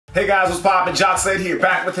Hey guys, what's poppin'? Jacques Slade here,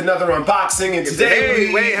 back with another unboxing, and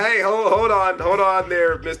today hold on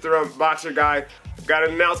there, Mr. Unboxer guy. I've got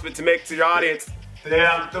an announcement to make to your audience. today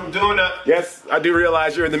I'm doing a... Yes, I do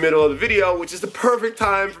realize you're in the middle of the video, which is the perfect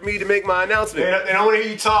time for me to make my announcement. They don't want to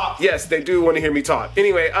hear you talk. Yes, they do want to hear me talk.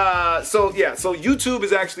 Anyway, so YouTube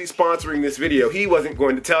is actually sponsoring this video. He wasn't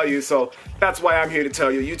going to tell you, so that's why I'm here to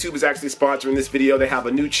tell you. YouTube is actually sponsoring this video. They have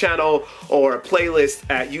a new channel or a playlist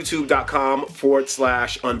at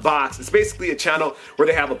youtube.com/unbox. It's basically a channel where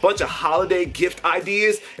they have a bunch of holiday gift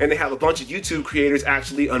ideas, and they have a bunch of YouTube creators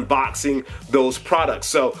actually unboxing those products.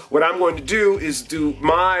 So what I'm going to do is do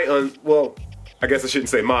my, well, I guess I shouldn't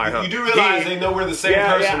say my, huh? You do realize they know we're the same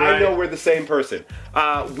person, yeah, right? I know we're the same person.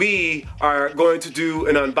 We are going to do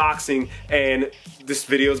an unboxing, and this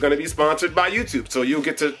video is going to be sponsored by YouTube. So you'll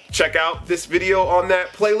get to check out this video on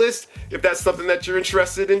that playlist if that's something that you're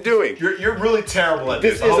interested in doing. You're really terrible at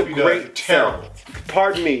this. This is a great terrible.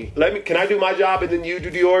 Pardon me. Can I do my job and then you do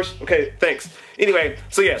yours? Okay, thanks. Anyway,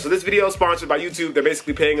 so this video is sponsored by YouTube. They're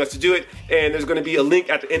basically paying us to do it, and there's going to be a link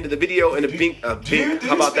at the end of the video and a link.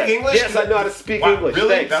 How about that? English? Yes, I know how to speak English.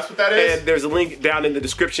 Really? Thanks. That's what that is? And there's a link down in the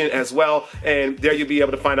description as well, and there you'll be able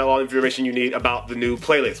to find out all the information you need about the new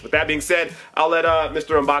playlist. With that being said, I'll let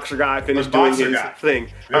Mr. Unboxer guy finish doing his thing.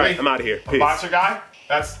 Really? All right, I'm out of here. Peace. Unboxer guy?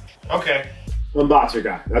 That's okay. Unboxer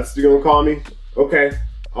guy. That's what you're gonna call me? Okay.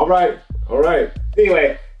 All right.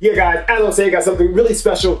 Anyway, yeah, guys, as I was saying, I got something really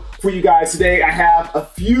special for you guys today. I have a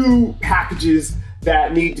few packages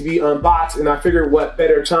that need to be unboxed, and I figured what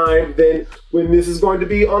better time than when this is going to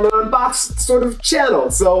be on an unboxed sort of channel.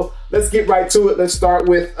 So let's get right to it. Let's start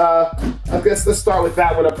with, let's start with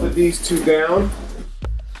that one. I put these two down.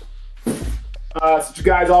 Since you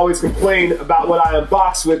guys always complain about what I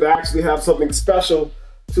unbox with, I actually have something special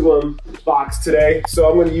to unbox today. So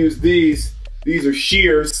I'm gonna use these. These are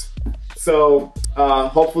shears. So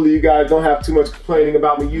hopefully you guys don't have too much complaining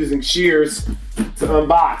about me using shears to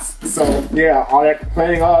unbox. So yeah, all that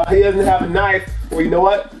complaining, oh, he doesn't have a knife. Well, you know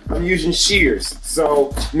what? I'm using shears.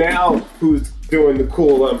 So now who's doing the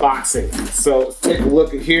cool unboxing? So let's take a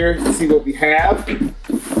look at here and see what we have.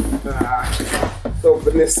 Let's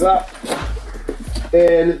open this up.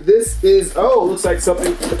 And this is, oh, looks like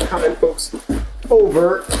something for the kind folks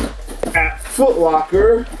over at Foot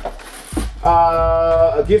Locker.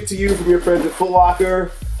 A gift to you from your friends at Foot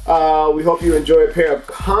Locker. We hope you enjoy a pair of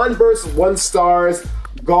Converse 1-Stars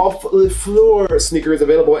Golf Le Fleur sneakers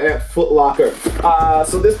available at Foot Locker.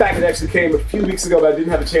 So this package actually came a few weeks ago, but I didn't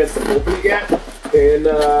have a chance to open it yet. And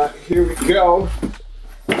here we go.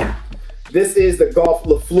 This is the Golf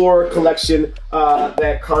Le Fleur collection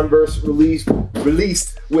that Converse released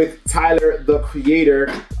with Tyler, the Creator.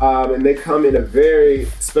 And they come in a very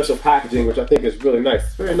special packaging, which I think is really nice.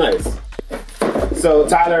 It's very nice. So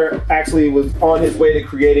Tyler actually was on his way to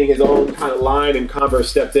creating his own kind of line, and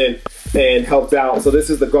Converse stepped in and helped out. So this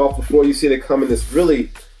is the Golf Le Fleur. You see they come in this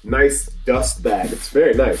really nice dust bag. It's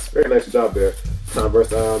very nice job there, Converse.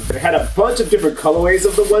 They had a bunch of different colorways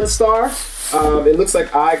of the 1-Star. It looks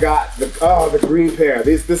like I got the green pair.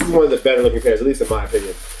 This is one of the better looking pairs, at least in my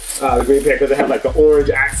opinion. The green pair, because they have like the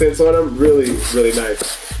orange accents on them. Really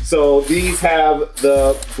nice. So these have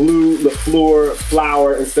the blue Le Fleur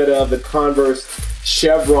flower instead of the Converse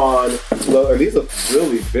chevron logo. These look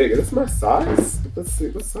really big. Is this my size? Let's see,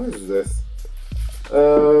 what size is this?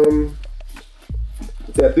 I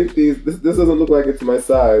think this doesn't look like it's my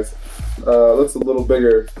size. Looks a little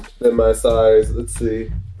bigger than my size. Let's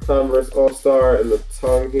see. Converse All-Star and the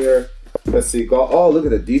tongue here. Let's see. Oh, look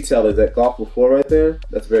at the detail of that Golf Le Fleur right there.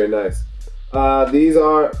 That's very nice. These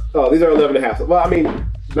are 11.5. Well, I mean,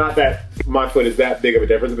 not that my foot is that big of a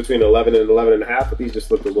difference between 11 and 11.5, but these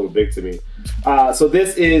just look a little big to me. So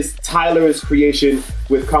this is Tyler's creation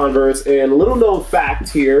with Converse, and a little known fact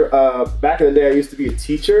here, back in the day I used to be a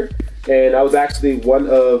teacher, and I was actually one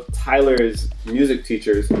of Tyler's music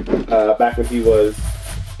teachers back when he was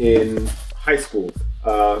in high school.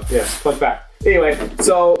 Yeah, fun fact. Anyway,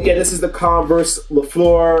 so yeah, this is the Converse Le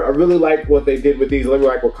Fleur. I really like what they did with these. I really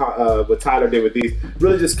like what Tyler did with these.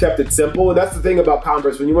 Really just kept it simple. And that's the thing about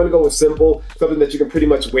Converse. When you want to go with simple, something that you can pretty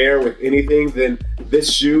much wear with anything, then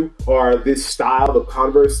this shoe or this style of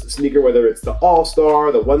Converse sneaker, whether it's the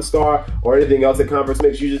All-Star, the 1-Star, or anything else that Converse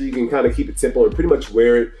makes, usually you can kind of keep it simple and pretty much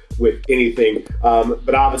wear it with anything.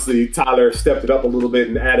 But obviously Tyler stepped it up a little bit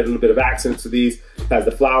and added a little bit of accents to these. It has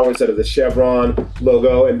the flower instead of the chevron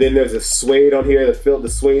logo, and then there's a suede on here. The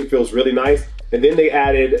suede feels really nice, and then they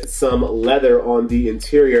added some leather on the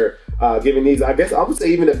interior, giving these, I guess I would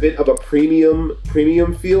say, even a bit of a premium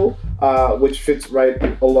feel. which fits right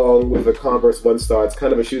along with the Converse One Star. It's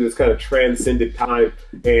kind of a shoe that's kind of transcended time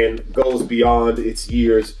and goes beyond its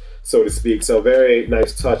years, so to speak. So very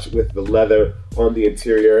nice touch with the leather on the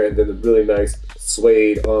interior, and then the really nice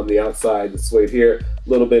suede on the outside. The suede here, a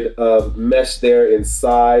little bit of mesh there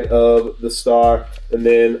inside of the Star, and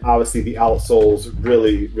then obviously the outsoles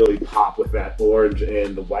really pop with that orange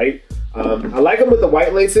and the white. I like them with the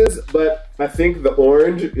white laces, but I think the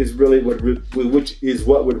orange is really what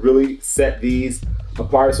would really set these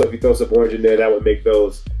apart. So if you throw some orange in there, that would make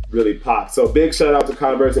those really pop. So big shout out to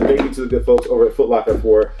Converse, and thank you to the good folks over at Foot Locker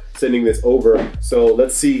for sending this over. So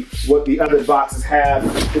let's see what the other boxes have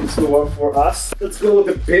in store for us. Let's go with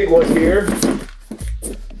the big one here.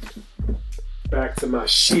 Back to my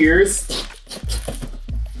shears.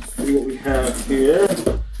 Let's see what we have here.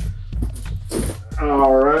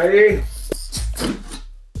 Alrighty.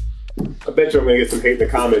 I bet you I'm gonna get some hate in the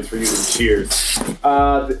comments for using shears.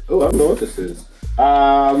 Oh, I don't know what this is.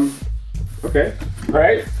 Okay. All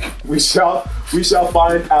right. We shall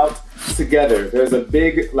find out together. There's a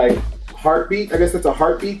big like heartbeat. I guess that's a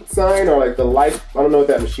heartbeat sign, or like the life. I don't know what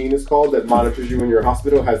that machine is called that monitors you when you're in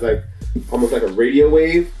hospital. It has like almost like a radio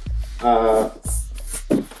wave. Oh,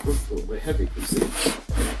 my heavy.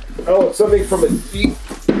 Oh, something from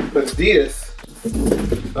Adidas.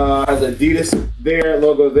 Has Adidas there,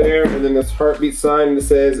 logo there, and then this heartbeat sign that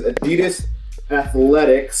says Adidas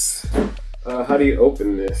Athletics. How do you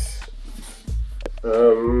open this?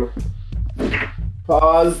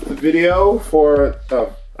 Pause the video for,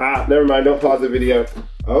 never mind, don't pause the video.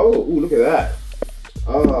 Oh, ooh, look at that.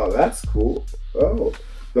 Oh, that's cool. Oh,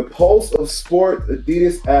 the Pulse of Sport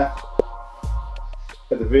Adidas at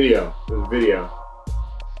the video. There's a video.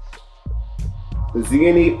 The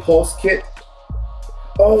Z&E Pulse Kit.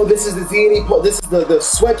 Oh, this is the Z&E Pulse. This is the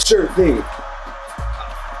sweatshirt thing.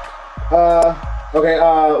 Okay,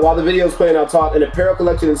 while the video is playing, I'll talk. An apparel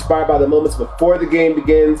collection inspired by the moments before the game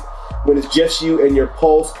begins, when it's just you and your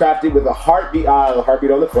pulse, crafted with a heartbeat on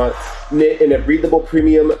the front, knit in a breathable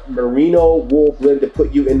premium merino wool blend to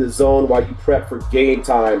put you in the zone while you prep for game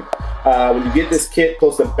time. When you get this kit,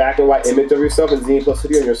 post a black and white image of yourself in Z&E Plus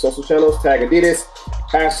Hoodie on your social channels, tag Adidas,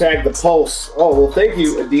 hashtag the pulse. Oh, well, thank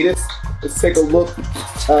you, Adidas. Let's take a look.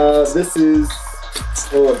 This is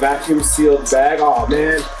a vacuum sealed bag. Oh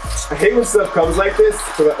man, I hate when stuff comes like this.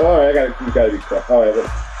 Alright, you gotta be quick. Alright,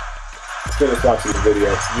 let's finish watching the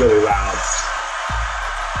video. It's really loud.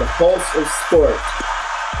 The Pulse of Sport.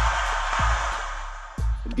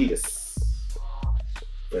 Adidas.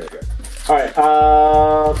 There we go. Alright,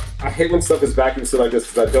 I hate when stuff is vacuum sealed like this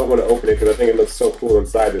because I don't want to open it because I think it looks so cool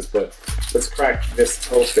inside this, but let's crack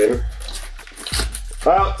this open.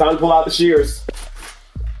 Well, time to pull out the shears.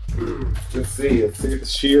 Let's see if the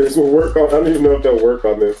shears will work on. I don't even know if they'll work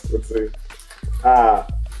on this. Let's see.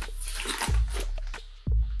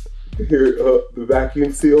 Here, the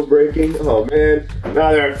vacuum seal breaking. Oh man,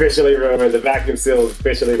 now they're officially ruined. The vacuum seal has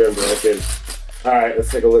officially been broken. All right, let's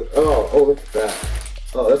take a look. Oh, look at that.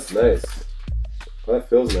 Oh, that's nice. Oh, that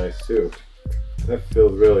feels nice too. That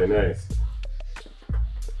feels really nice.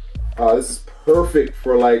 This is perfect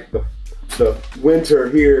for like the winter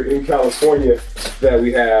here in California that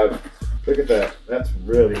we have. Look at that. That's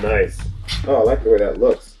really nice. Oh, I like the way that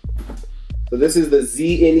looks. So this is the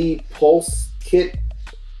Z&E Pulse Knit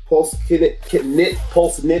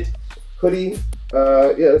hoodie.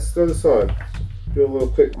 Yeah, let's throw this on. Do a little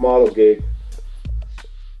quick model gig.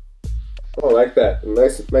 Oh, I like that.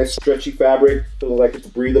 Nice stretchy fabric. Feels like it's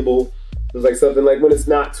breathable. Feels like something like when it's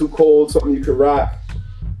not too cold, something you can rock.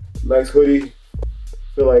 Nice hoodie.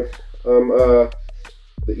 Feel like the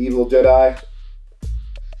evil Jedi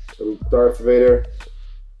from Darth Vader.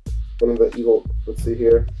 One of the evil. Let's see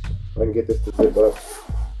here. I can get this to zip up.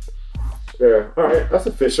 There. All right, that's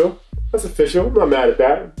official. That's official. I'm not mad at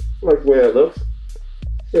that. I like the way that looks.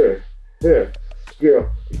 Here,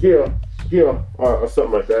 or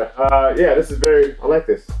something like that. Yeah, this is very. I like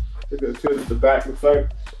this. Look at the back looks like.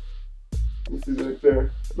 You see right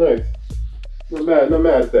there. Nice. Not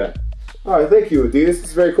mad at that. All right, thank you, Adidas. This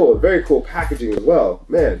is very cool. Very cool packaging as well.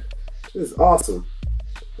 Man, this is awesome.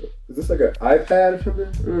 Is this like an iPad or something?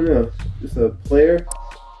 I don't know. Just a player?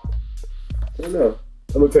 I don't know.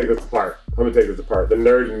 I'm gonna take this apart. The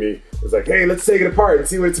nerd in me is like, hey, let's take it apart and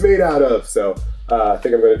see what it's made out of. So I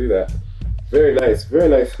think I'm gonna do that. Very nice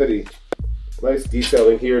hoodie. Nice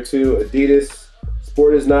detailing here too. Adidas.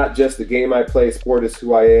 Sport is not just the game I play. Sport is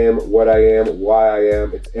who I am, what I am, why I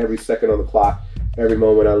am. It's every second on the clock, every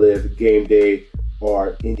moment I live, game day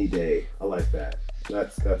or any day. I like that.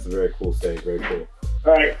 That's a very cool saying. Very cool.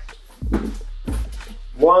 All right.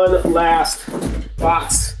 One last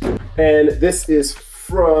box, and this is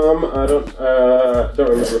from. I don't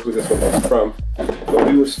remember who this one was from, but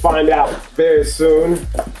we will find out very soon.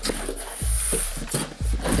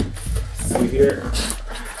 Let's see here.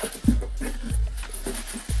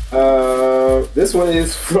 This one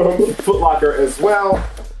is from Foot Locker as well.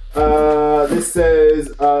 This says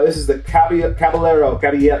this is the Caballero,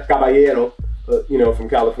 you know, from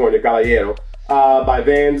California, Caballero, by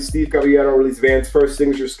Vans. Steve Caballero released Vans' first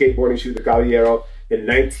signature skateboarding shoe, the Caballero, in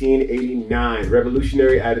 1989.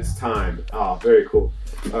 Revolutionary at its time. Oh, very cool.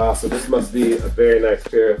 So this must be a very nice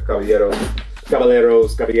pair of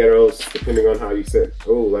Caballeros, depending on how you say it.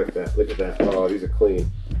 Oh, like that. Look at that. Oh, these are clean.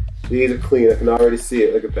 These are clean. I can already see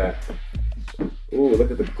it. Look at that. Ooh,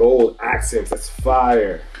 look at the gold accents. That's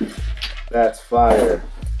fire. That's fire.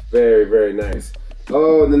 Very, very nice.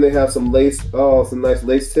 Oh, and then they have some lace. Oh, some nice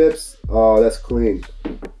lace tips. Oh, that's clean.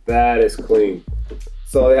 That is clean.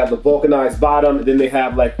 So they have the vulcanized bottom, and then they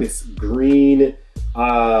have like this green,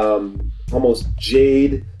 almost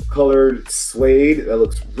jade colored suede. That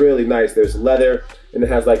looks really nice. There's leather, and it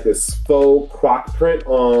has like this faux croc print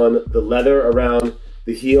on the leather around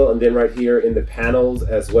the heel, and then right here in the panels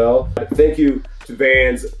as well. Thank you to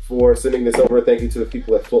Vans for sending this over. Thank you to the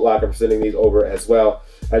people at Foot Locker for sending these over as well.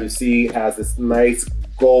 As you see, it has this nice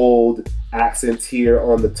gold accent here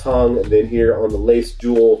on the tongue, and then here on the lace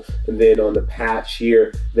jewel, and then on the patch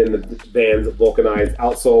here, then the Vans vulcanized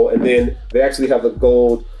outsole, and then they actually have the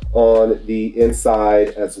gold on the inside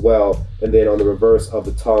as well, and then on the reverse of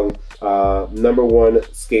the tongue, #1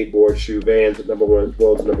 skateboard shoe, Vans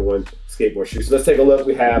world's #1 skateboard shoe. So let's take a look.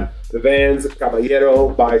 We have the Vans Caballero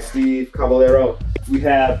by Steve Caballero. We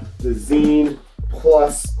have the Zine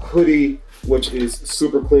Plus hoodie, which is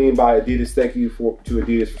super clean, by Adidas. Thank you to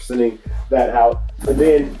Adidas for sending that out. And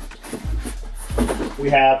then we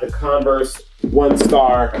have the Converse 1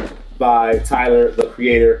 Star by Tyler, the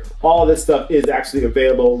creator. All this stuff is actually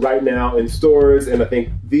available right now in stores, and I think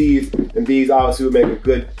these obviously would make a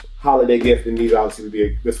good holiday gift, and these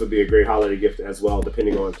obviously this would be a great holiday gift as well,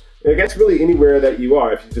 depending on, I guess, really anywhere that you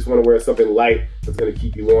are. If you just want to wear something light that's going to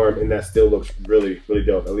keep you warm, and that still looks really, really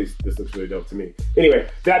dope. At least this looks really dope to me. Anyway,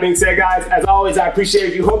 that being said, guys, as always, I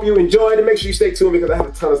appreciate you. Hope you enjoyed, and make sure you stay tuned because I have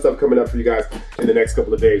a ton of stuff coming up for you guys in the next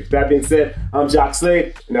couple of days. That being said, I'm Jacques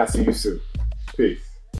Slade, and I'll see you soon. Peace.